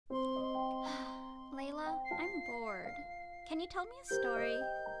Can you tell me a story?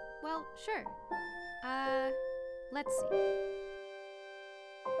 Well, sure. Let's see.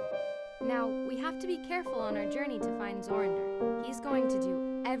 Now, we have to be careful on our journey to find Zorinder. He's going to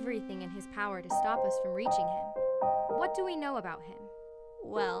do everything in his power to stop us from reaching him. What do we know about him?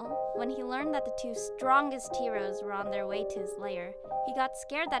 Well, when he learned that the two strongest heroes were on their way to his lair, he got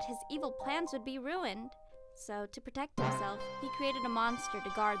scared that his evil plans would be ruined. So, to protect himself, he created a monster to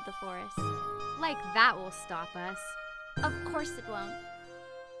guard the forest. Like that will stop us. Of course it won't.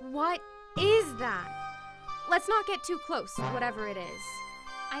 What is that? Let's not get too close, whatever it is.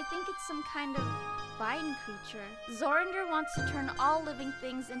 I think it's some kind of vine creature. Zorinder wants to turn all living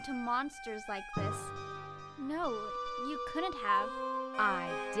things into monsters like this. No, you couldn't have. I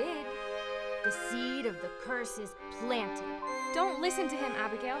did. The seed of the curse is planted. Don't listen to him,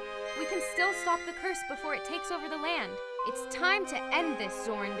 Abigail. We can still stop the curse before it takes over the land. It's time to end this,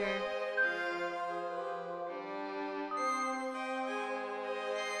 Zorinder.